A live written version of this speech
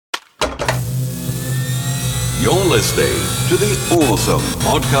You're listening to the Awesome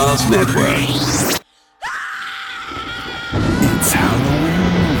Podcast Network. It's Halloween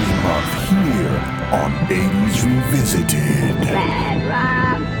movie month here on 80s Revisited. Red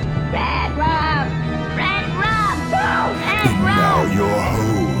rum! Red rum! Red rum! Whoa! Red And now your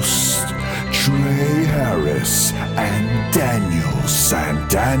hosts, Trey Harris and Daniel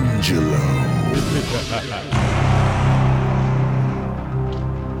Santangelo.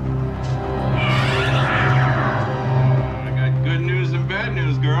 I got good news and bad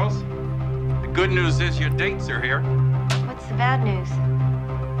news, girls. The good news is your dates are here. What's the bad news?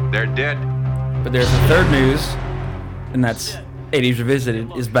 They're dead. But there's a third news, and that's 80s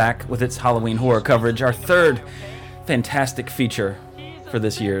Revisited is back with its Halloween horror coverage. Our third fantastic feature for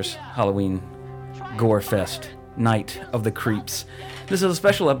this year's Halloween Gore Fest, Night of the Creeps. This is a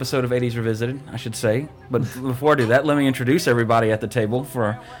special episode of 80s Revisited, I should say. But before I do that, let me introduce everybody at the table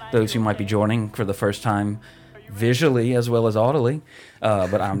for those who might be joining for the first time visually as well as audibly.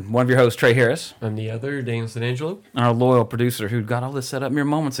 But I'm one of your hosts, Trey Harris. I'm the other, Daniel Santangelo. And our loyal producer who got all this set up mere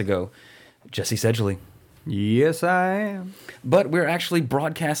moments ago, Jesse Sedgley. Yes, I am. But we're actually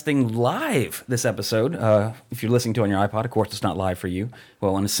broadcasting live this episode. If you're listening to it on your iPod, of course it's not live for you.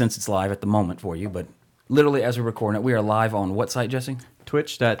 Well, in a sense it's live at the moment for you, but literally as we're recording it, we are live on what site, Jesse?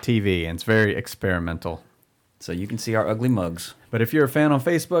 Twitch.tv, and it's very experimental. So you can see our ugly mugs. But if you're a fan on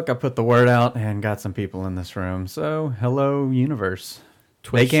Facebook, I put the word out and got some people in this room. So, hello, universe.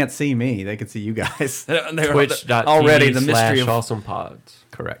 They can't see me. They can see you guys. Twitch.tv already the mystery of Awesome Pods.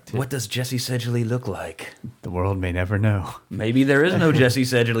 Correct. what does Jesse Sedgley look like? The world may never know. Maybe there is no Jesse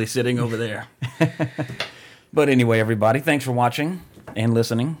Sedgley sitting over there. But anyway, everybody, thanks for watching and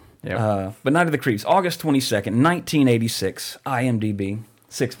listening. Yep. But Night of the Creeps, August 22nd, 1986, IMDb,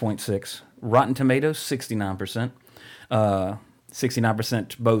 6.6. Rotten Tomatoes, 69%.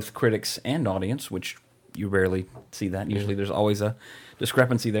 69% both critics and audience, which you rarely see that. Usually there's always a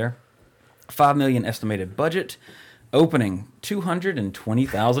discrepancy there. $5 million estimated budget. Opening,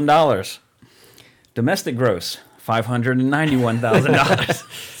 $220,000. Domestic gross,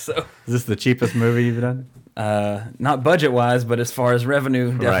 $591,000. So, Is this the cheapest movie you've done? not budget-wise, but as far as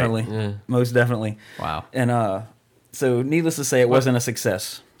revenue, definitely. Yeah. Most definitely. Wow. And so needless to say, it wasn't a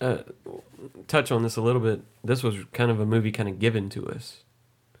success. Touch on this a little bit. This was kind of a movie kind of given to us.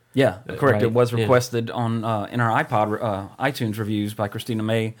 Yeah, correct. right, It was yeah. requested on in our iTunes reviews by Christina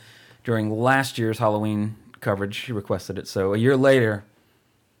May during last year's Halloween coverage. She requested it. So a year later,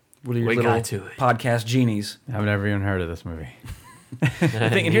 what are your We little got to it. podcast genies? I've never even heard of this movie.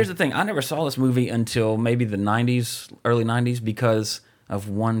 And here's the thing: I never saw this movie until maybe the '90s, early '90s, because of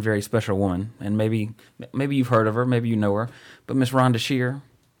one very special woman. And maybe you've heard of her, maybe you know her, but Miss Rhonda Shear,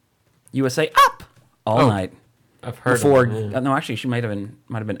 USA Up All Night. I've heard Before, of it. Yeah. no, actually, she might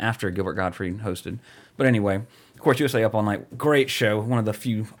have been after Gilbert Gottfried hosted. But anyway, of course, USA Up All Night, great show. One of the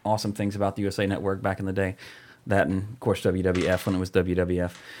few awesome things about the USA Network back in the day. That and of course WWF when it was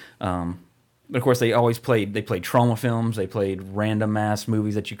WWF. But of course, they played trauma films. They played random ass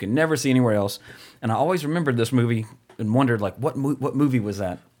movies that you can never see anywhere else. And I always remembered this movie and wondered like, what movie was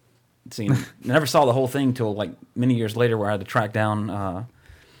that? I never saw the whole thing till like many years later, where I had to track down.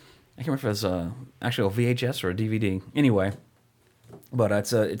 I can't remember if it was actually a VHS or a DVD. Anyway, but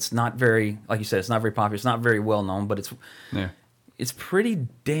it's not very, like you said, it's not very popular. It's not very well known, but it's pretty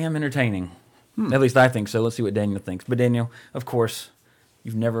damn entertaining. At least I think so. Let's see what Daniel thinks. But Daniel, of course,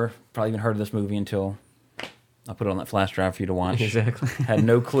 you've never probably even heard of this movie until I put it on that flash drive for you to watch. Exactly. Had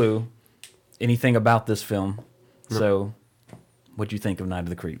no clue anything about this film. So, what'd you think of Night of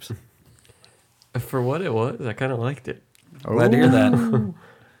the Creeps? For what it was, I kind of liked it. Glad to hear that.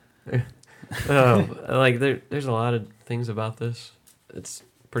 Like there's a lot of things about this. It's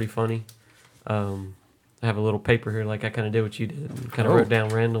pretty funny. I have a little paper here, like I kind of did what you did. Kind of wrote down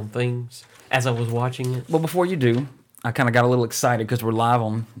random things as I was watching it. Well, before you do, I kind of got a little excited because we're live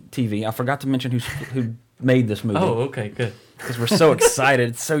on TV. I forgot to mention who made this movie. Oh, okay, good. Because we're so excited.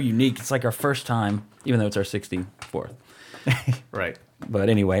 It's so unique. It's like our first time, even though it's our 64th. Right. But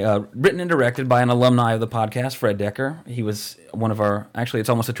anyway, written and directed by an alumni of the podcast, Fred Decker. He was one of our, actually it's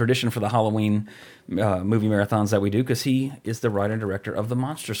almost a tradition for the Halloween movie marathons that we do, because he is the writer and director of The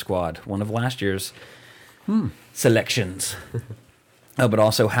Monster Squad, one of last year's selections. But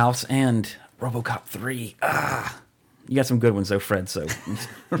also House and RoboCop 3. You got some good ones though, Fred, so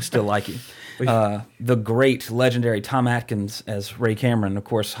we still like you. The great, legendary Tom Atkins as Ray Cameron. Of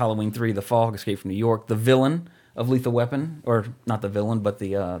course, Halloween 3, The Fog, Escape from New York. The villain of Lethal Weapon, or not the villain, but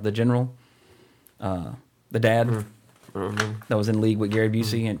the general, the dad that was in league with Gary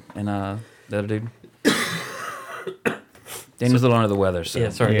Busey and the other dude. Daniel's a little under the weather, so Yeah,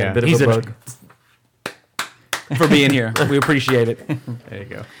 sorry, Yeah. a bit He's of a a- bug. for being here. We appreciate it. There you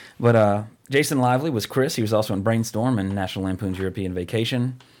go. But Jason Lively was Chris. He was also in Brainstorm and National Lampoon's European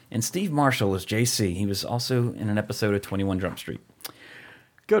Vacation. And Steve Marshall was JC. He was also in an episode of 21 Jump Street.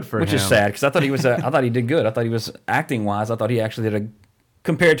 Good for him. Which is sad because I thought he was. I thought he did good. I thought he was acting wise. I thought he actually did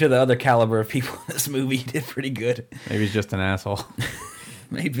compared to the other caliber of people in this movie, he did pretty good. Maybe he's just an asshole.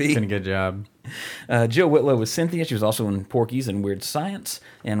 Maybe. Doing a good job. Jill Whitlow was Cynthia. She was also in Porky's and Weird Science.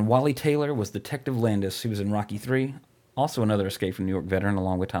 And Wally Taylor was Detective Landis. He was in Rocky III. Also another Escape from New York veteran,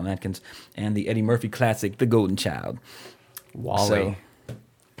 along with Tom Atkins. And the Eddie Murphy classic, The Golden Child. Wally.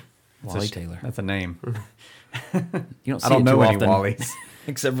 Wally Taylor. That's a name. You don't see I don't it know too any often, Wallies.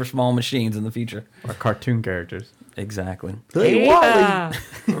 except for small machines in the future. Or cartoon characters. Exactly. Hey, Wally!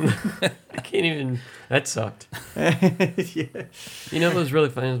 I can't even. That sucked. Yeah. You know what was really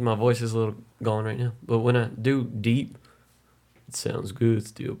funny is my voice is a little gone right now. But when I do deep, it sounds good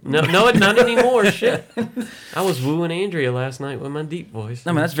still. No, it's not anymore. Shit. I was wooing Andrea last night with my deep voice.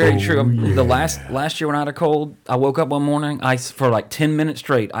 I mean, that's very true. The last year when I had a cold, I woke up one morning. For like 10 minutes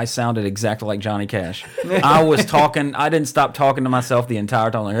straight, I sounded exactly like Johnny Cash. I was talking. I didn't stop talking to myself the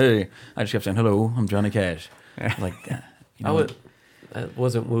entire time. Like, hey, I just kept saying, "Hello, I'm Johnny Cash." Like, you know, I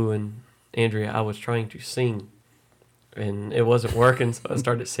wasn't wooing Andrea. I was trying to sing, and it wasn't working. So I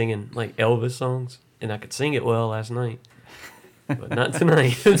started singing like Elvis songs, and I could sing it well last night. But not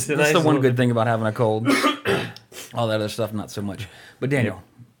tonight. that's the one good thing about having a cold. All that other stuff, not so much. But Daniel,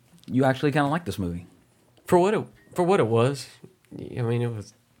 you actually kind of like this movie. For what it was. I mean, it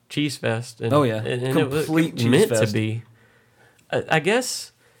was Cheese Fest. And, Oh, yeah. and Complete it was cheese meant fest. to be. I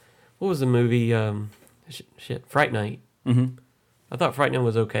guess, what was the movie? Fright Night. Mm-hmm. I thought Fright Night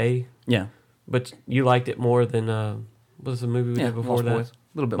was okay, Yeah. but you liked it more than what was the movie we did before Lost that? Boys. A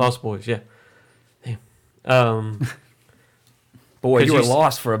little bit Lost Boys, yeah. Damn. Boy, 'Cause you were you-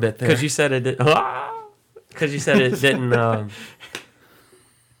 lost for a bit there. Because you said it didn't. Because you said it didn't.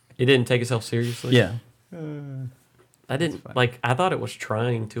 It didn't take itself seriously. Yeah. I didn't like. I thought it was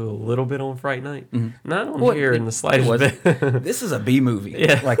trying to a little bit on Fright Night. Not on Well, here in the it slightest was. bit. This is a B movie.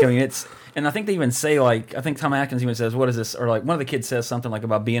 Yeah. Like, I mean, it's, and I think they even say, like, I think Tom Atkins even says, what is this? Or, like, one of the kids says something, like,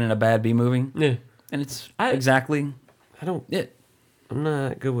 about being in a bad B movie. Yeah, And it's I- exactly I don't. it. I'm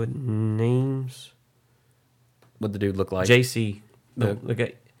not good with names. What the dude looked like. JC, The- the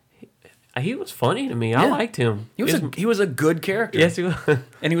guy. He was funny to me. I Yeah. liked him. He was a good character. Yes, he was.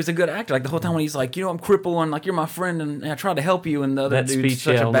 And he was a good actor. Like, the whole time when he's like, you know, I'm crippled and, like, you're my friend and I tried to help you. And the other That dude's speech,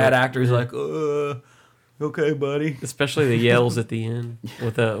 such yeah, a bad on actor. He's like, okay, buddy. Especially the yells at the end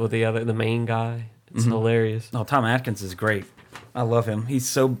with the main guy. It's hilarious. No, Tom Atkins is great. I love him. He's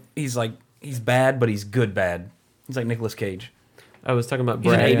bad, but he's good bad. He's like Nicolas Cage. I was talking about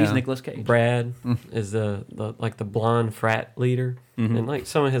He's Brad. an 80s Nicolas Cage. Brad is the blonde frat leader, and like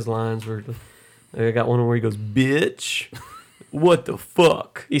some of his lines were. I got one where he goes, "Bitch, what the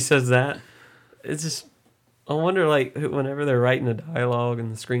fuck?" He says that. It's just. I wonder, like, whenever they're writing the dialogue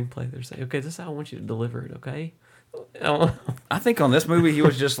and the screenplay, they're saying, "Okay, this is how I want you to deliver it." Okay. I think on this movie, he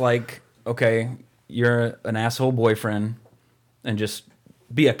was just like, okay, you're an asshole boyfriend, and just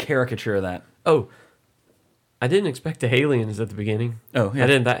be a caricature of that. Oh, I didn't expect the aliens at the beginning. Oh, yeah. I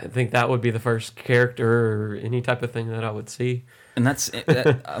didn't think that would be the first character or any type of thing that I would see. And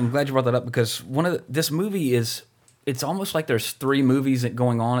I'm glad you brought that up because this movie it's almost like there's three movies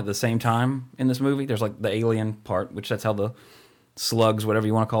going on at the same time in this movie. There's like the alien part, which that's how the slugs, whatever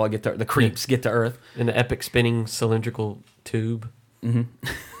you want to call it, the creeps get to Earth. In the epic spinning cylindrical tube. Mm-hmm.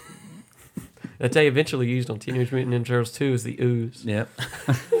 That they eventually used on Teenage Mutant Ninja Turtles 2 is the ooze. Yep.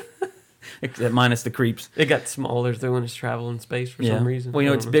 Except minus the creeps. It got smaller through when it's traveling in space for some reason. Well, you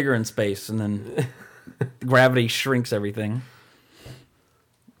know, I it's don't bigger in space, and then gravity shrinks everything.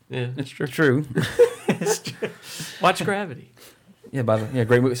 Yeah, It's true. watch Gravity. Yeah,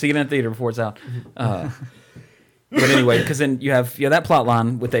 great movie. See it in the theater before it's out. But anyway, because then you have that plot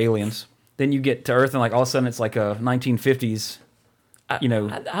line with the aliens. Then you get to Earth, and like all of a sudden it's like a 1950s,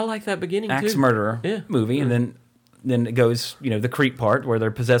 I like that beginning axe too. murderer movie, and then it goes, the creep part where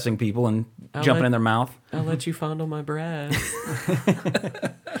they're possessing people and jumping in their mouth. I'll let you fondle my Brad.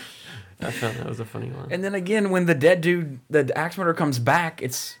 I found that was a funny line. And then again, when the dead dude, the axe murderer comes back,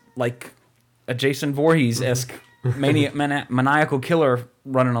 it's like a Jason Voorhees-esque maniacal killer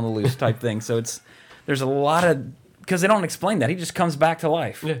running on the loose type thing. So there's a lot of, because they don't explain that. He just comes back to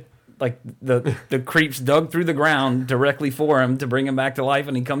life. Yeah. Like the creeps dug through the ground directly for him to bring him back to life,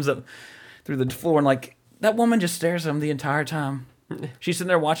 and he comes up through the floor, and like that woman just stares at him the entire time. She's sitting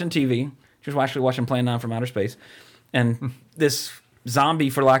there watching TV. She was actually watching Plan 9 from Outer Space, and this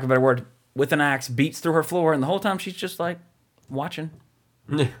zombie, for lack of a better word, with an axe beats through her floor, and the whole time she's just like watching,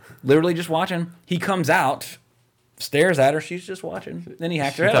 literally just watching. He comes out stares at her. She's just watching. Then he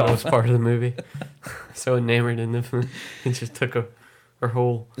hacked her That out. was part of the movie. So enamored in the film, it just took her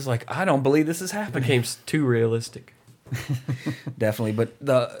whole. It's like, I don't believe this is happening. Became too realistic. Definitely, but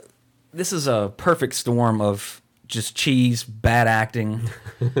this is a perfect storm of just cheese, bad acting,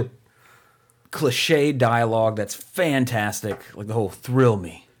 cliche dialogue that's fantastic. Like the whole "thrill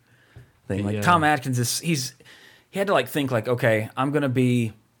me" thing. Like Yeah. Tom Atkins he had to like think like, okay, I'm gonna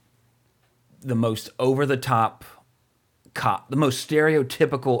be the most over the top cop, the most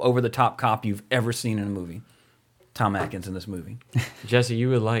stereotypical over the top cop you've ever seen in a movie. Tom Atkins in this movie. Jesse, you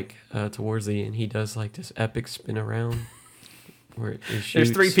would like towards the end. He does like this epic spin around where he shoots.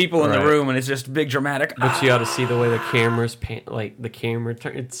 There's 3 people in the Right. room, and it's just big dramatic. But you ought to see the way the camera's like the camera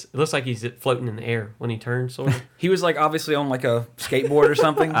turns. It looks like he's floating in the air when he turns. Sort of. He was like obviously on like a skateboard or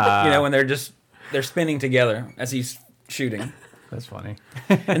something, and they're spinning together as he's shooting. That's funny.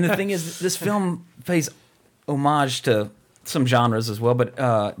 And the thing is, this film pays homage to some genres as well, but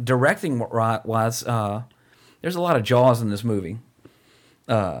directing wise, there's a lot of Jaws in this movie.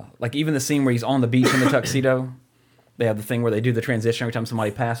 Like even the scene where he's on the beach in the tuxedo, they have the thing where they do the transition every time somebody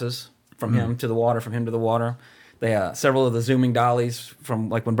passes from him to the water, from him to the water. They several of the zooming dollies from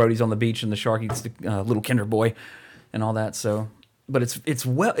like when Brody's on the beach and the shark eats the little Kinder Boy and all that. So, but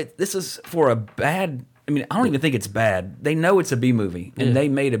this is for a bad. I mean, I don't even think it's bad. They know it's a B movie, and they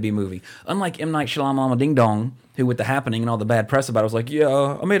made a B movie. Unlike M. Night Shyamalan Ding Dong, who with The Happening and all the bad press about it was like,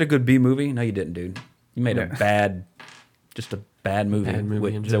 yeah, I made a good B movie. No, you didn't, dude. You made a bad movie, Bad movie in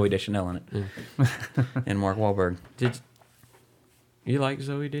with general. Zoe Deschanel in it and Mark Wahlberg. Did you like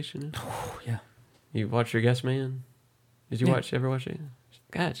Zoe Deschanel? Oh, yeah. You watch Your Guest Man? Did you ever watch it?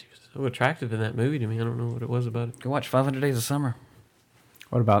 God, she was so attractive in that movie to me. I don't know what it was about it. Go watch 500 Days of Summer.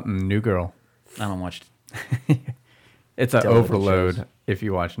 What about New Girl? I don't watch. It's an Television overload shows. if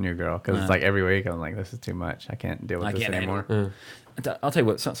you watch New Girl because it's like every week I'm like, this is too much. I can't deal with I this can't handle anymore. I'll tell you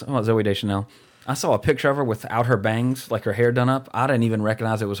what. Something about Zoe Deschanel. I saw a picture of her without her bangs, like her hair done up. I didn't even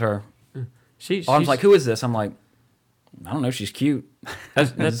recognize it was her. She's I was like, "Who is this?" I'm like, "I don't know. She's cute." That's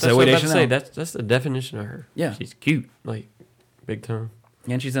Zoe what I'm about to Deschanel. say. That's the definition of her. Yeah. She's cute, like big time.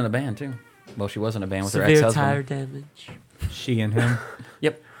 And she's in a band too. Well, she was in a band with her Severe ex-husband. tire damage. She and him.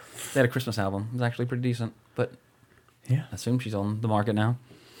 Yep, they had a Christmas album. It was actually pretty decent, but Yeah. I assume she's on the market now.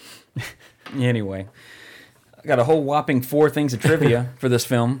 Anyway, I got a whole whopping 4 things of trivia for this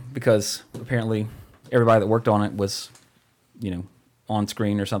film because apparently everybody that worked on it was, on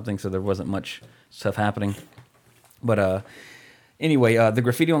screen or something, so there wasn't much stuff happening. But anyway, the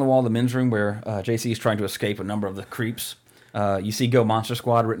graffiti on the wall of the men's room where JC is trying to escape a number of the creeps. You see "Go Monster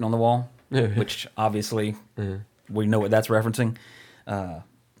Squad" written on the wall, which obviously we know what that's referencing. Of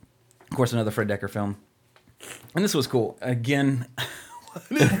course, another Fred Dekker film. And this was cool. Again,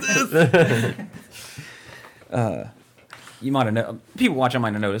 what is this? You might have people watching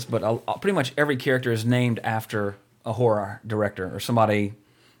might have noticed, but pretty much every character is named after a horror director or somebody,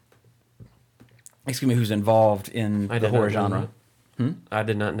 who's involved in the horror genre. I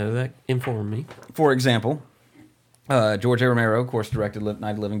did not know that. Inform me. For example, George A. Romero, of course, directed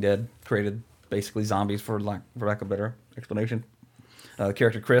Night of the Living Dead, created basically zombies for lack of a better explanation. The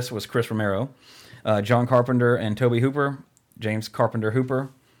character Chris was Chris Romero. John Carpenter and Toby Hooper, James Carpenter Hooper,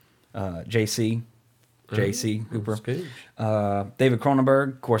 J.C. Hooper. That's good. David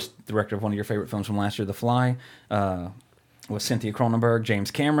Cronenberg, of course, director of one of your favorite films from last year, The Fly, was Cynthia Cronenberg. James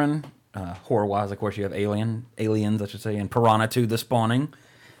Cameron, horror-wise, of course, you have Aliens, I should say, and Piranha 2, The Spawning,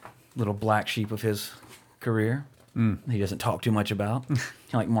 little black sheep of his career. He doesn't talk too much about, kind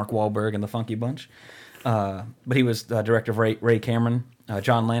of like Mark Wahlberg and the Funky Bunch. But he was director of Ray Cameron.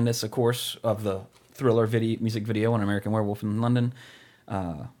 John Landis, of course, of the Thriller music video on American Werewolf in London,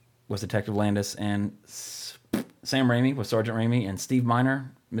 was Detective Landis, and Sam Raimi was Sergeant Raimi, and Steve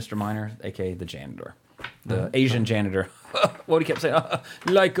Miner, Mr. Miner, a.k.a. the janitor, the Asian janitor. What he kept saying, what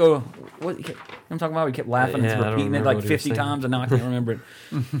I'm talking about, he kept laughing Yeah, I and don't repeating it remember like what he was 50 saying. times, and now I can't remember it.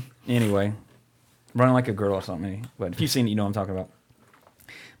 Anyway, running like a girl or something. But if you've seen it, you know what I'm talking about.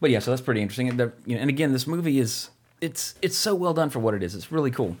 But yeah, so that's pretty interesting. And again, this movie it's so well done for what it is. It's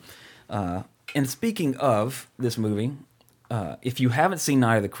really cool. And speaking of this movie, if you haven't seen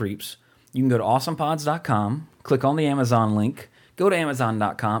Night of the Creeps, you can go to awesomepods.com, click on the Amazon link, go to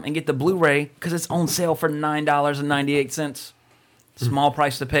amazon.com, and get the Blu-ray because it's on sale for $9.98. Small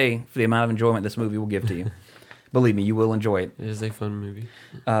price to pay for the amount of enjoyment this movie will give to you. Believe me, you will enjoy it. It is a fun movie.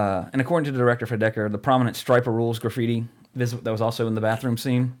 And according to the director Fred Dekker, the prominent Striper Rules graffiti that was also in the bathroom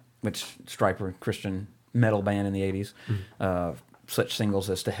scene, which Striper, Christian metal band in the 80s, such singles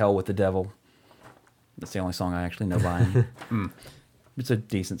as "To Hell with the Devil." That's the only song I actually know by him. It's a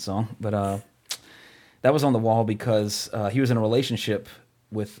decent song, but that was on the wall because he was in a relationship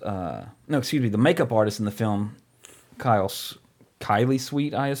with the makeup artist in the film, Kylie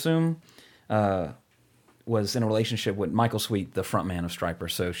Sweet, I assume, was in a relationship with Michael Sweet, the frontman of Stryper.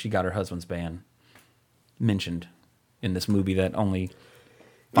 So she got her husband's band mentioned in this movie that only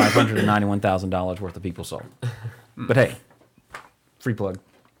 $591,000 worth of people saw. But hey, free plug.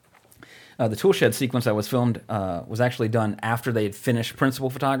 The tool shed sequence that was filmed was actually done after they had finished principal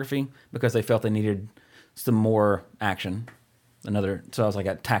photography because they felt they needed some more action. So I was like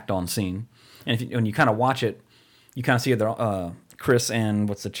a tacked on scene. And when you kind of watch it, you kind of see Chris and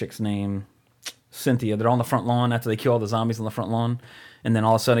what's the chick's name? Cynthia. They're on the front lawn after they kill all the zombies on the front lawn. And then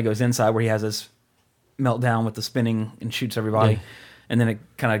all of a sudden it goes inside where he has this meltdown with the spinning and shoots everybody. Yeah. And then it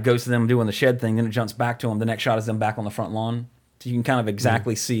kind of goes to them doing the shed thing. Then it jumps back to them. The next shot is them back on the front lawn. So you can kind of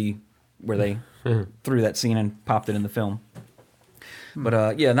exactly see where they threw that scene and popped it in the film.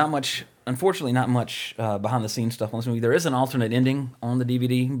 But yeah, unfortunately, not much behind the scenes stuff on this movie. There is an alternate ending on the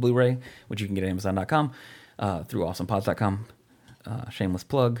DVD and Blu-ray, which you can get at Amazon.com, through awesomepods.com. Shameless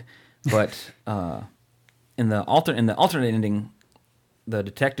plug. But in the alternate ending, the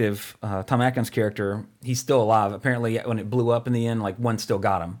detective, Tom Atkins' character, he's still alive. Apparently, when it blew up in the end, like one still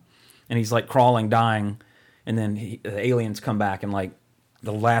got him. And he's like crawling, dying. And then the aliens come back and like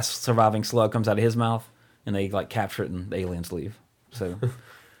the last surviving slug comes out of his mouth and they like capture it and the aliens leave. So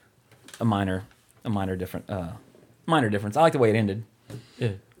a minor difference. I like the way it ended.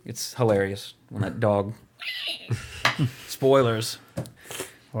 Yeah. It's hilarious when that dog, spoilers.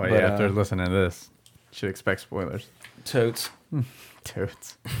 Well, yeah, after listening to this, you should expect spoilers. Totes.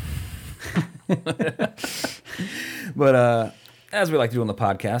 Totes. But as we like to do on the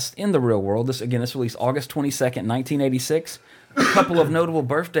podcast, in the real world, this released August 22nd, 1986. A couple of notable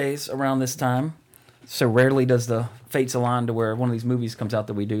birthdays around this time. So rarely does the fates align to where one of these movies comes out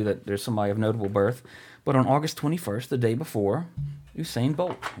that we do that there's somebody of notable birth. But on August 21st, the day before, Usain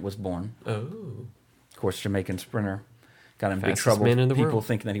Bolt was born. Oh. Of course, Jamaican sprinter. Got in big Fastest trouble man in the with people world.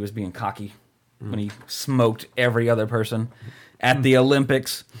 thinking that he was being cocky when he smoked every other person at the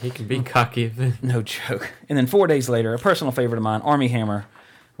Olympics. He can be cocky. No joke. And then 4 days later, a personal favorite of mine, Armie Hammer,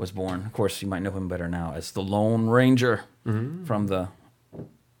 was born. Of course, you might know him better now as the Lone Ranger from the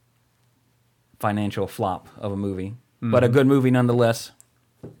financial flop of a movie. But a good movie nonetheless.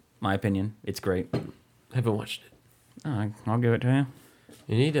 My opinion. It's great. Haven't watched it. I'll give it to you.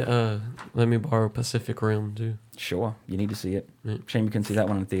 You need to let me borrow Pacific Rim too. Sure. You need to see it. Yeah. Shame you couldn't see that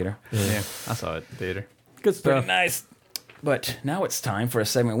one in the theater. Yeah, I saw it in theater. Good stuff. Pretty nice. But now it's time for a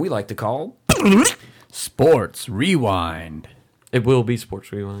segment we like to call Sports Rewind. It will be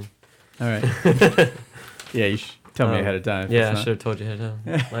Sports Rewind. All right. Yeah, you should tell me ahead of time. if Yeah, I it's should have told you ahead of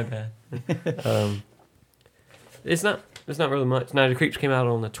time. My bad. It's not really much. Night of the Creeps came out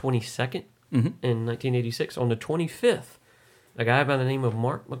on the 22nd in 1986. On the 25th, a guy by the name of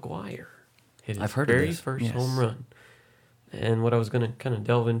Mark McGwire hit his I've heard of very this. first Yes. home run. And what I was going to kind of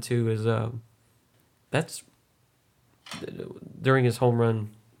delve into is that's during his home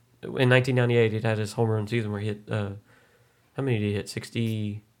run in 1998. He had his home run season where he hit how many did he hit?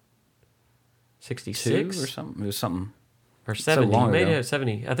 66 or something. It was something. or 70. long He may ago. have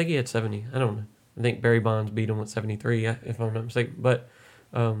 70. I think he had 70. I don't know. I think Barry Bonds beat him with 73, if I'm not mistaken. But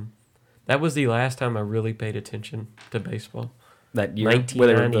that was the last time I really paid attention to baseball. That year,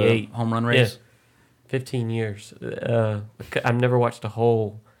 1998. the home run race. Yeah, 15 years. I've never watched a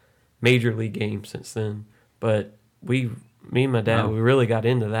whole major league game since then. But me and my dad, Wow. we really got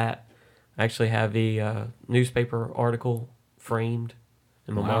into that. I actually have a newspaper article framed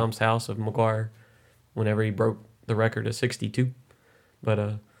in my Wow. mom's house of McGwire whenever he broke the record of 62.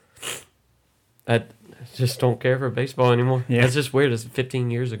 But I just don't care for baseball anymore. Yeah. It's just weird. It's 15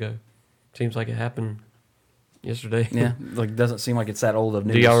 years ago. Seems like it happened yesterday. Yeah, like doesn't seem like it's that old of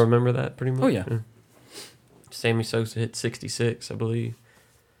news. Do y'all remember that pretty much? Oh, yeah. Sammy Sosa hit 66, I believe.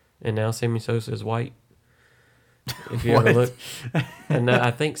 And now Sammy Sosa is white. If you ever look. And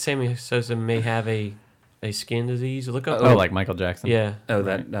I think Sammy Sosa may have a skin disease. Look up. Oh, like Michael Jackson. Yeah. Oh,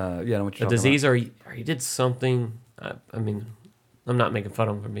 that yeah, I know what A you're talking disease about. or he did something. I mean, I'm not making fun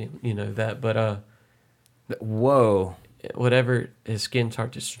of him for being, that, but Whoa. whatever, his skin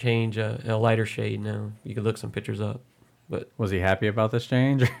starts to change a lighter shade now. You can look some pictures up, but Was he happy about this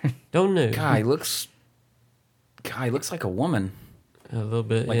change? don't know. Guy looks like a woman. A little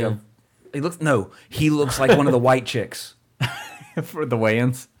bit, Like yeah. he looks like one of the white chicks. For the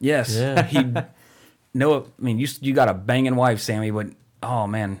weigh-ins? Yes. Yeah. You got a banging wife, Sammy, but oh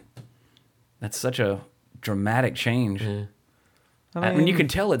man, that's such a dramatic change. Yeah. I mean, you can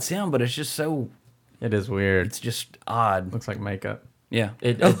tell it's him, but it's just so. It is weird. It's just odd. Looks like makeup. Yeah.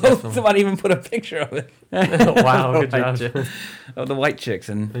 It definitely- Somebody even put a picture of it. Wow, good job. Of the white chicks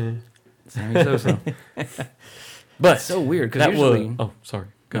and Sammy Sosa. But It's so weird because that usually, was. Oh, sorry.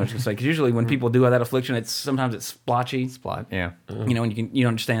 I was gonna say, 'cause usually when people do have that affliction, it's sometimes it's splotchy. Plot. Yeah. You know, and you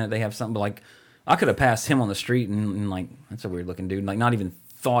understand that they have something. But like, I could have passed him on the street and like, that's a weird looking dude. Like, not even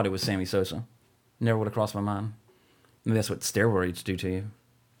thought it was Sammy Sosa. Never would have crossed my mind. Maybe that's what steroids do to you.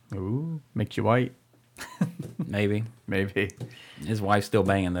 Ooh, makes you white. Maybe Maybe. his wife's still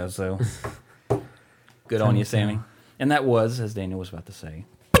banging though, so good on you, Sammy. And that was, as Daniel was about to say.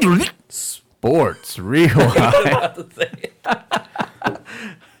 Sports rewind.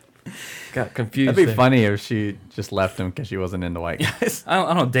 Got confused. That'd be there. funny if she just left him because she wasn't into white guys.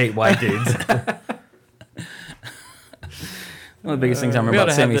 I don't date white dudes. One of the biggest things I remember oughta about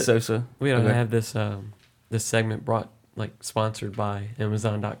have Sammy the- Sosa. We ought to Okay. have this this segment brought sponsored by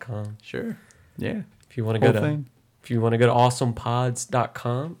Amazon.com. Sure. Yeah. If you want to go Whole to thing.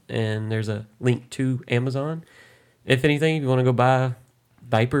 awesomepods.com and there's a link to Amazon. If anything, if you want to go buy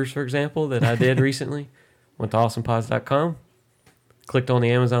diapers, for example, that I did recently, went to awesomepods.com, clicked on the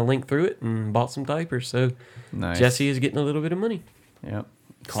Amazon link through it, and bought some diapers. So Nice. Jesse is getting a little bit of money. Yep.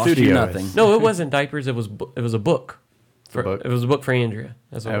 Cost you Studios. nothing. No, it wasn't diapers. It was a book. book? It was a book for Andrea.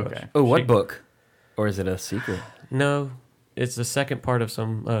 That's what it was. Okay. Oh, what She- book? Or is it a secret? No, it's the second part of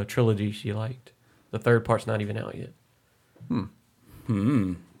some trilogy she liked. The third part's not even out yet. Don't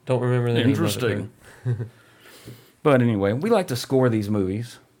remember the name of Interesting. it. But anyway, we like to score these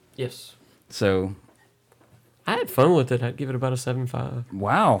movies. Yes. So, I had fun with it. I'd give it about a 7.5.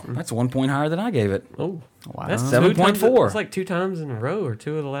 wow, that's 1 point higher than I gave it. Oh, Wow. that's 7.4. It's like 2 times in a row, or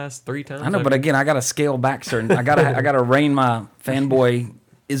 2 of the last 3 times. I know, but again, I got to scale back certain. I gotta rein my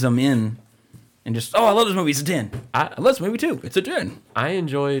fanboyism in, and just I love this movie. It's a 10. I love this movie too. It's a 10. I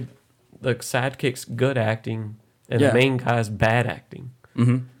enjoyed the sidekick's good acting and Yeah. the main guy's bad acting.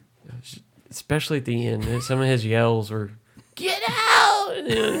 Mm-hmm. Especially at the end, some of his yells were "Get out!"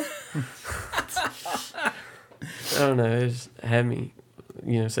 I don't know. It just had me,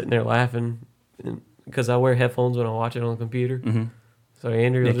 sitting there laughing because I wear headphones when I watch it on the computer. Mm-hmm. So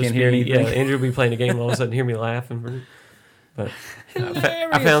Andrew will You just can't hear anything. Andrew will be playing a game and all of a sudden hear me laughing. But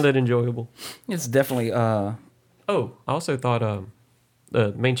I found it enjoyable. It's definitely Oh, I also thought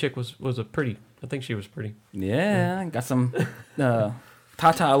the main chick was a pretty. I think she was pretty. yeah. Got some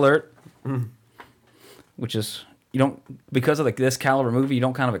Tata alert, which is you don't because of this caliber movie, you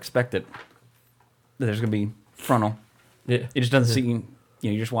don't kind of expect it. That there's gonna be frontal. Yeah. It just doesn't seem.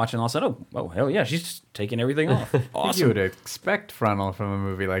 You're just watching all of a sudden. Oh hell yeah, she's just taking everything off. You Awesome. would expect frontal from a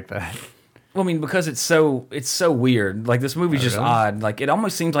movie like that. Well, I mean, because it's so weird. Like this movie's just really? odd. Like it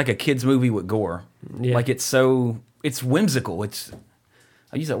almost seems like a kids movie with gore. Yeah. Like it's whimsical.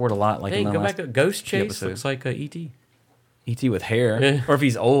 I use that word a lot. Like Hey, in the go last back to Ghost Chase. episodes. Looks like a E.T. E.T. with hair, Yeah. or if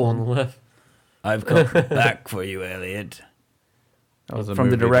he's on old. the left. I've come back for you, Elliot. That was a From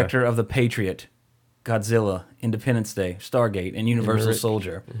the movie director of The Patriot, Godzilla, Independence Day, Stargate, and Universal Emmerich.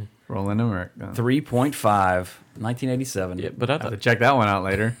 Soldier. Rolling Emmerich. 3.5, 1987. Yeah, but I I have to thought check that one out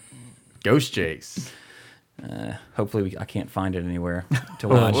later. Ghost Chase. Hopefully, I can't find it anywhere to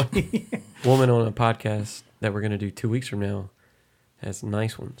watch. woman on a podcast that we're gonna do 2 weeks from now has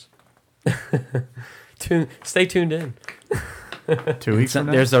nice ones. Stay tuned in. 2 weeks from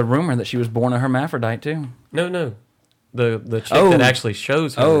now? There's a rumor that she was born a hermaphrodite too. No, the chick Oh. that actually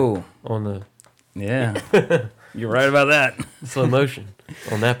shows her Oh. on the Yeah, you're right about that. slow motion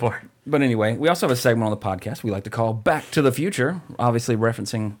on that part. But anyway, we also have a segment on the podcast we like to call Back to the Future, obviously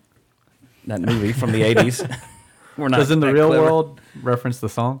referencing that movie from the 80s. We're not Does in the that real clever. world reference the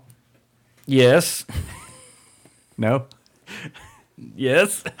song? Yes. No?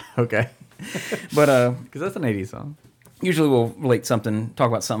 Yes. Okay. But Because that's an 80s song. usually we'll talk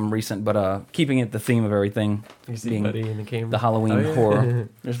about something recent, but keeping it the theme of everything You see being Buddy in the camera. the Halloween Oh, yeah. horror.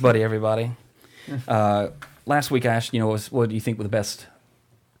 There's Buddy, everybody. Last week I asked, what do you think the best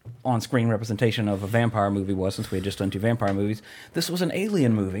on-screen representation of a vampire movie was, since we had just done 2 vampire movies. This was an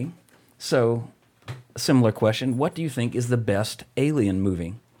alien movie. So, a similar question. What do you think is the best alien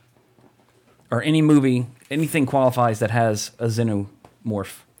movie? Or any movie, anything qualifies that has a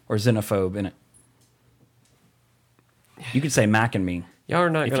xenomorph or xenophobe in it. You could say Mac and Me. Y'all are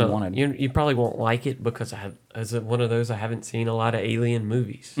not if you gonna. wanted. You probably won't like it because as one of those, I haven't seen a lot of alien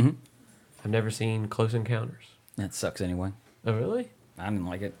movies. Mhm. I've never seen Close Encounters. That sucks anyway. Oh really? I didn't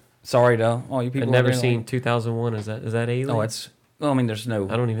like it. Sorry to all you people. I've never out there seen like- 2001. Is that alien? Oh, it's. Well, I mean, there's no.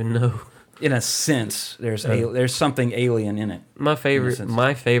 I don't even know. In a sense, there's something alien in it. My favorite. sense.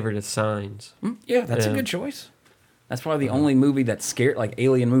 My favorite is Signs. Yeah, that's a Yeah. good choice. That's probably the only movie that scared, like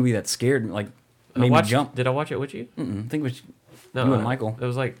alien movie that scared, like I made me watched- jump. Did I watch it with you? I think it was No, You and Michael. It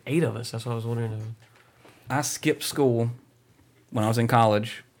was like 8 of us. That's what I was wondering. I skipped school when I was in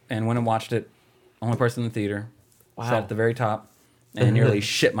college and went and watched it. Only person in the theater. Wow. Sat at the very top and nearly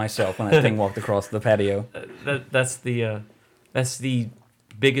shit myself when that thing walked across the patio. That's the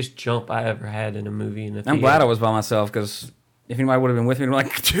biggest jump I ever had in a movie in the theater. I'm glad I was by myself because if anybody would have been with me, I'd be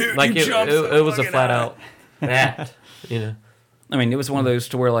like, dude, Like you jumped so it was a fucking flat high. out that, you know. I mean, it was one of those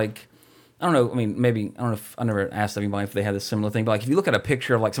to where like, I don't know. I mean, maybe I don't know if I never asked anybody if they had this similar thing, but like if you look at a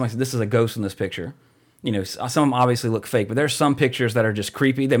picture of like somebody said this is a ghost in this picture, you know, some of them obviously look fake, but there's some pictures that are just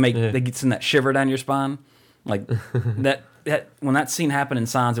creepy. They get some that shiver down your spine, like that when that scene happened in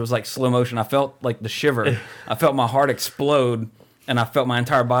Signs, it was like slow motion. I felt like the shiver. I felt my heart explode, and I felt my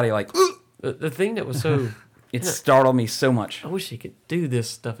entire body like. The thing that was so It startled me so much. I wish he could do this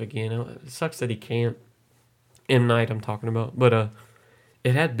stuff again. It sucks that he can't. M. Night, I'm talking about, but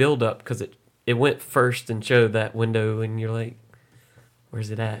it had build up because it went first and showed that window, and you're like, where's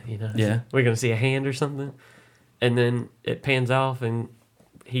it at? You know, Yeah. we're gonna see a hand or something, and then it pans off, and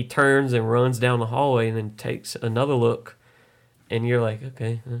he turns and runs down the hallway, and then takes another look, and you're like,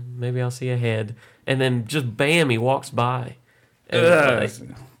 okay, maybe I'll see a head, and then just bam, he walks by. And, like,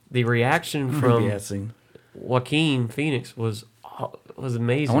 the reaction from Yeah, scene. Joaquin Phoenix was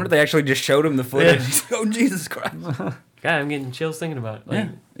amazing. I wonder if they actually just showed him the footage. He's like, oh Jesus Christ! God, I'm getting chills thinking about it. Like,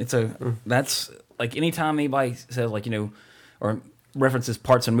 Yeah, that's like anytime anybody says like or references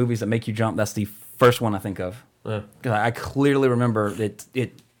parts in movies that make you jump, that's the first one I think of. Yeah. 'Cause I clearly remember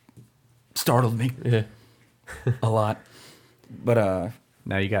it startled me Yeah. a lot. But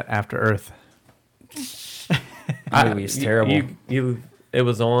Now you got After Earth. that movie is terrible. It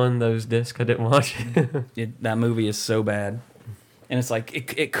was on those discs. I didn't watch it. That movie is so bad, and it's like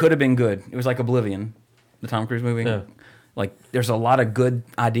it could have been good. It was like Oblivion, the Tom Cruise movie. Yeah. Like there's a lot of good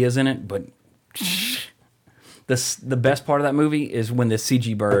ideas in it, but the best part of that movie is when the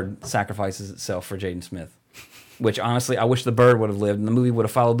CG bird sacrifices itself for Jaden Smith. Which honestly, I wish the bird would have lived, and the movie would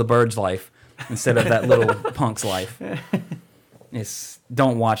have followed the bird's life instead of that little punk's life.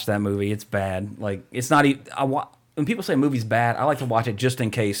 Don't watch that movie. It's bad. Like it's not. When people say a movie's bad, I like to watch it just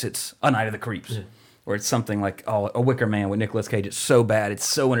in case it's A Night of the Creeps, or it's something like A Wicker Man with Nicolas Cage. It's so bad,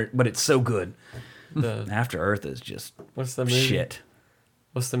 but it's so good. After Earth is just What's the movie? shit.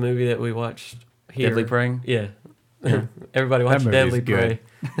 What's the movie that we watched here? Deadly Prey? Yeah. Everybody watched movie's Deadly good.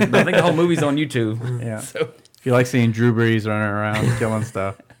 Prey. I think the whole movie's on YouTube. Yeah. So If you like seeing Drew Brees running around killing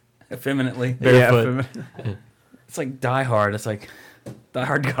stuff. effeminately, Barefoot. it's like Die Hard. It's like Die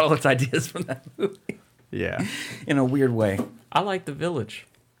Hard got all its ideas from that movie Yeah. in a weird way. I liked The Village.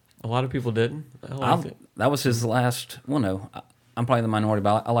 A lot of people didn't. I liked it. That was his last. Well, no, I'm probably the minority,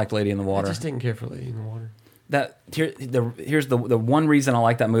 but I liked Lady in the I Water. just didn't care for Lady in the Water. Here's the one reason I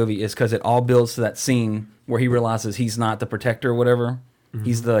like that movie is because it all builds to that scene where he realizes he's not the protector or whatever. Mm-hmm.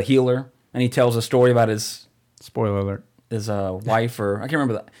 He's the healer, and he tells a story about his Spoiler alert. wife, or I can't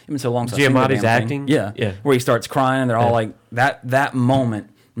remember that. It's been so long since I've seen the Giamatti's damn thing. acting? Yeah, Yeah. where he starts crying, and they're all Yeah. like that moment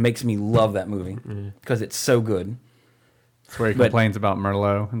makes me love that movie because it's so good. That's where he But- complains about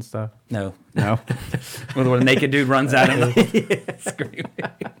Merlot and stuff. No, No? where the naked dude runs at him, screaming.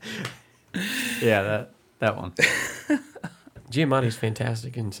 Yeah, that one. Giamatti's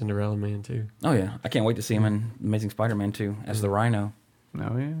fantastic in Cinderella Man, too. Oh yeah, I can't wait to see him in Amazing Spider-Man 2 as the Rhino.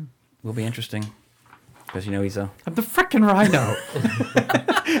 Oh, yeah. Will be interesting because he's a I'm the frickin' Rhino.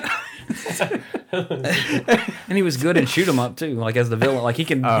 and he was good in Shoot 'Em Up too, like as the villain. Like he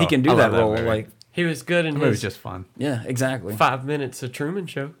can Oh, do I that love that role. movie. Like He was good in It was his just fun. yeah, exactly. 5 minutes of Truman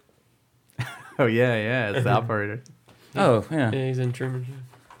Show. Oh, yeah. It's the operator. Oh yeah, Yeah, he's in Truman Show.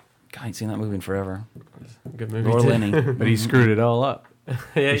 God, I ain't seen that movie in forever. Good movie, Nor too. Lenny. But he screwed it all up. Yeah,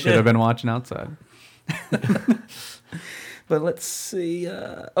 He he should have did. been watching outside. But let's see.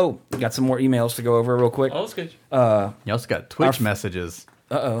 We got some more emails to go over real quick. Oh, it's good. You also got Twitch Our- messages.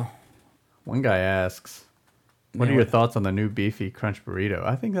 Oh, One guy asks, what are your thoughts on the new beefy crunch burrito?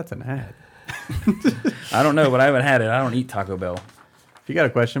 I think that's an ad. I don't know, but I haven't had it. I don't eat Taco Bell. If you got a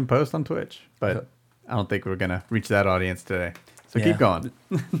question, post on Twitch. But I don't think we're going to reach that audience today. So Yeah. keep going.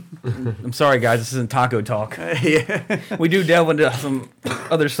 I'm sorry, guys. This isn't taco talk. Yeah, we do delve into some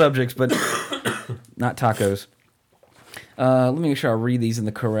other subjects, but not tacos. Let me make sure I read these in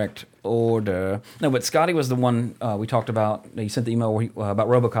the correct order. No, but Scotty was the one we talked about. He sent the email about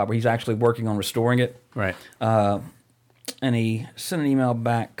RoboCop, where he's actually working on restoring it. Right. And he sent an email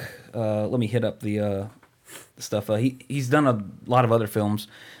back. Let me hit up the stuff. He's done a lot of other films,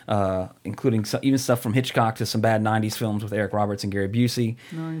 including even stuff from Hitchcock to some bad 90s films with Eric Roberts and Gary Busey.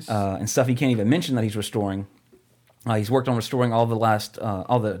 Nice. And stuff he can't even mention that he's restoring. He's worked on restoring all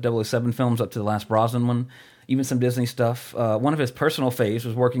the 007 films up to the last Brosnan one. even some Disney stuff. One of his personal faves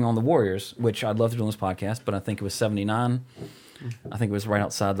was working on The Warriors, which I'd love to do on this podcast, but I think it was 79. I think it was right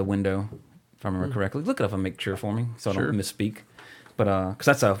outside the window, if I remember correctly. Look it up and make sure for me so I don't misspeak. But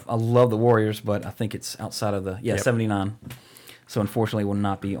because I love The Warriors, but I think it's outside of 79. So unfortunately, will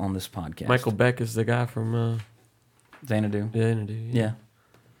not be on this podcast. Michael Beck is the guy from Xanadu. Xanadu. Yeah.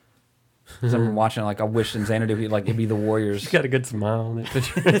 Because I'm watching, like, I wish in Xanadu it'd be the Warriors. He's got a good smile on that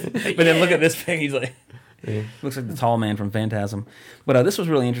picture. But then look at this thing. He's like, looks like the tall man from Phantasm. But this was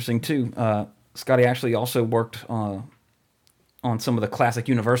really interesting too. Scotty actually also worked on some of the classic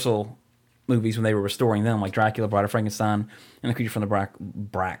Universal movies when they were restoring them, like Dracula, Bride of Frankenstein, and The Creature from the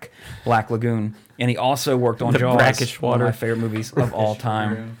Black Lagoon. And he also worked on Jaws, brackish one of water. my favorite movies of all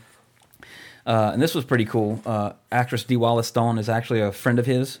time. And this was pretty cool. Actress Dee Wallace-Stone is actually a friend of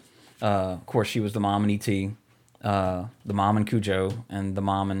his. Of course, she was the mom in E.T., the mom in Cujo, and the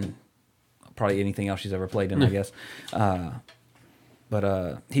mom in probably anything else she's ever played in, I guess.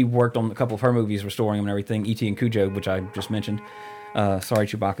 But he worked on a couple of her movies, restoring them and everything, E.T. and Cujo, which I just mentioned. Sorry,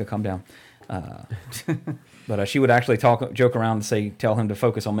 Chewbacca, calm down. But she would actually joke around and tell him to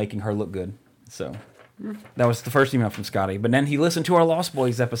focus on making her look good. So that was the first email from Scotty. But then he listened to our Lost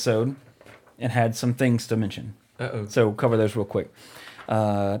Boys episode and had some things to mention. Uh-oh. So we'll cover those real quick. We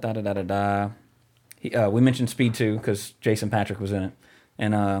mentioned Speed 2 because Jason Patrick was in it.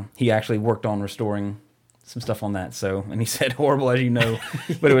 And he actually worked on restoring some stuff on that. And he said horrible, as you know.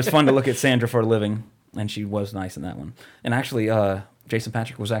 But it was fun to look at Sandra for a living. And she was nice in that one. And actually, Jason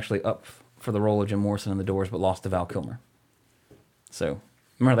Patrick was actually up for the role of Jim Morrison in The Doors, but lost to Val Kilmer. So,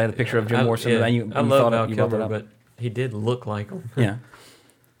 remember they had a picture of Jim Morrison? I love Val Kilmer, but he did look like him. Yeah.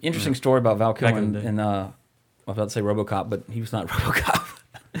 Interesting story about Val Kilmer in the day. and I was about to say RoboCop, but he was not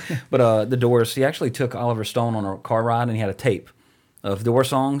RoboCop. But The Doors, he actually took Oliver Stone on a car ride, and he had a tape of Doors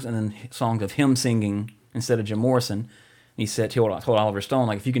songs and then songs of him singing instead of Jim Morrison. And he told Oliver Stone,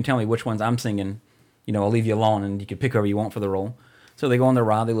 like, if you can tell me which ones I'm singing, I'll leave you alone, and you can pick whoever you want for the role. So they go on their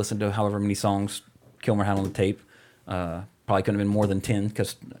ride. They listen to however many songs Kilmer had on the tape. Probably couldn't have been more than 10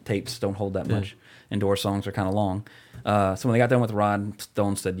 because tapes don't hold that much. And Doors songs are kind of long. So when they got done with the ride,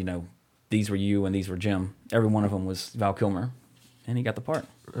 Stone said, these were you and these were Jim. Every one of them was Val Kilmer. And he got the part.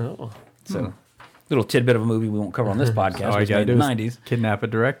 Oh. So little tidbit of a movie we won't cover on this podcast. All you was gotta made do in the is 90s. kidnap a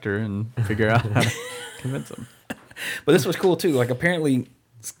director and figure out how to convince him. But this was cool too. Like apparently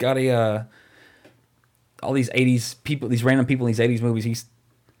Scotty, all these 80s people, these random people in these 80s movies, he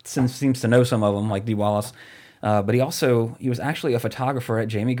seems to know some of them, like Dee Wallace. But he was actually a photographer at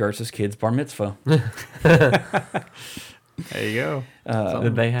Jamie Gertz's kid's bar mitzvah. There you go.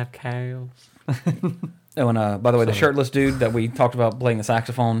 Did they have cows? Oh, and by the way, the shirtless dude that we talked about playing the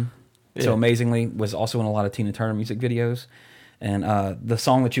saxophone so amazingly was also in a lot of Tina Turner music videos. And the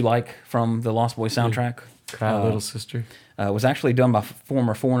song that you like from the Lost Boys soundtrack, Cry Little Sister, was actually done by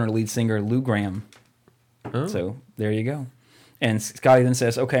former Foreigner lead singer Lou Gramm. Oh. So there you go. And Scotty then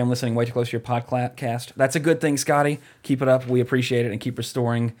says, okay, I'm listening way too close to your podcast. That's a good thing, Scotty. Keep it up. We appreciate it, and keep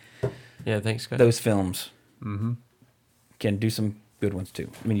restoring thanks, Scott. those films. Mm-hmm. Can do some good ones, too.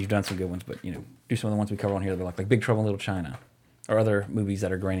 I mean, you've done some good ones, but, do some of the ones we cover on here that are like Big Trouble in Little China or other movies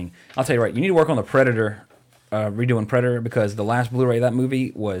that are graining. I'll tell you right, you need to work on the Predator, redoing Predator, because the last Blu-ray of that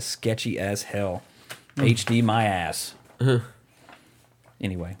movie was sketchy as hell. HD my ass.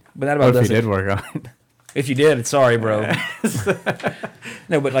 Anyway, but that about What if does you it. did work on it? If you did, sorry, bro.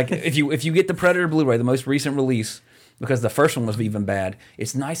 No, but like if you get the Predator Blu-ray, the most recent release, because the first one was even bad,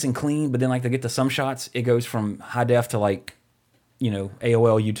 it's nice and clean, but then like to get to some shots, it goes from high def to like,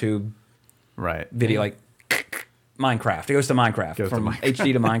 AOL YouTube Right. video, like Minecraft. It goes to Minecraft from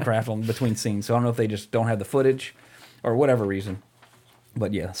HD to Minecraft on between scenes. So I don't know if they just don't have the footage or whatever reason.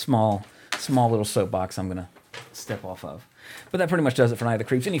 But yeah, small little soapbox I'm gonna step off of. But that pretty much does it for Night of the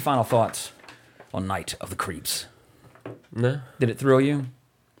Creeps. Any final thoughts on Night of the Creeps? No, Did it thrill you?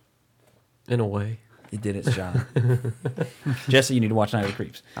 in a way. It did its job. Jesse, you need to watch Night of the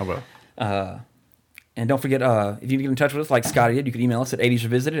Creeps. I will. And don't forget, if you need to get in touch with us like Scotty did, you can email us at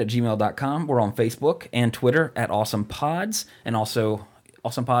 80srevisited@gmail.com. We're on Facebook and Twitter at AwesomePods, and also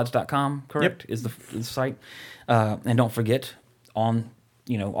awesomepods.com, correct, is the site. And don't forget, on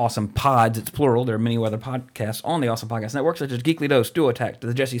Awesome Pods, it's plural. There are many other podcasts on the Awesome Podcast Network, such as Geekly Dose, Duo Attack,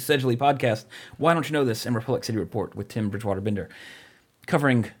 the Jesse Sedgley Podcast, Why Don't You Know This, and Republic City Report with Tim Bridgewater Bender.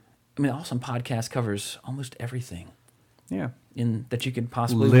 The Awesome Podcast covers almost everything Yeah. that you could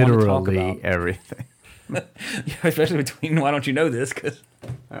possibly want to talk Literally about. everything. Especially between Why Don't You Know This, because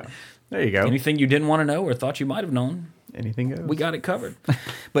There you go. anything you didn't want to know or thought you might have known, Anything goes. we got it covered.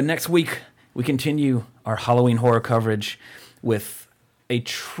 But next week, we continue our Halloween horror coverage with a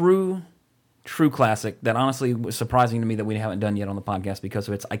true True classic that honestly was surprising to me that we haven't done yet on the podcast because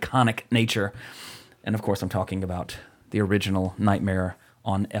of its iconic nature. And of course, I'm talking about the original Nightmare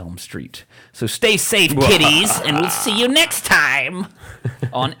on Elm Street. So stay safe, kiddies, and we'll see you next time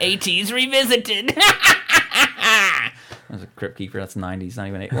on AT's Revisited. That was a Crypt Keeper. That's 90s, not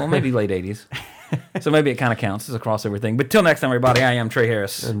even 80s. Well, maybe late 80s. So maybe it kind of counts as a crossover thing. But till next time, everybody, I am Trey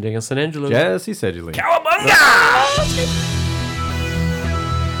Harris. I'm Daniel San Angelo. Jesse Sedgley. Cowabunga!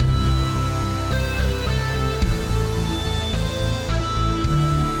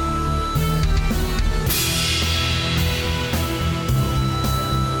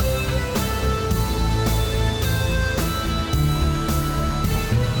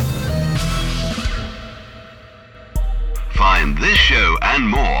 Find this show and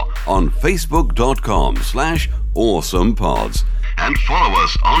more on Facebook.com/AwesomePods and follow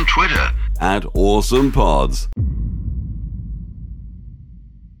us on Twitter @AwesomePods.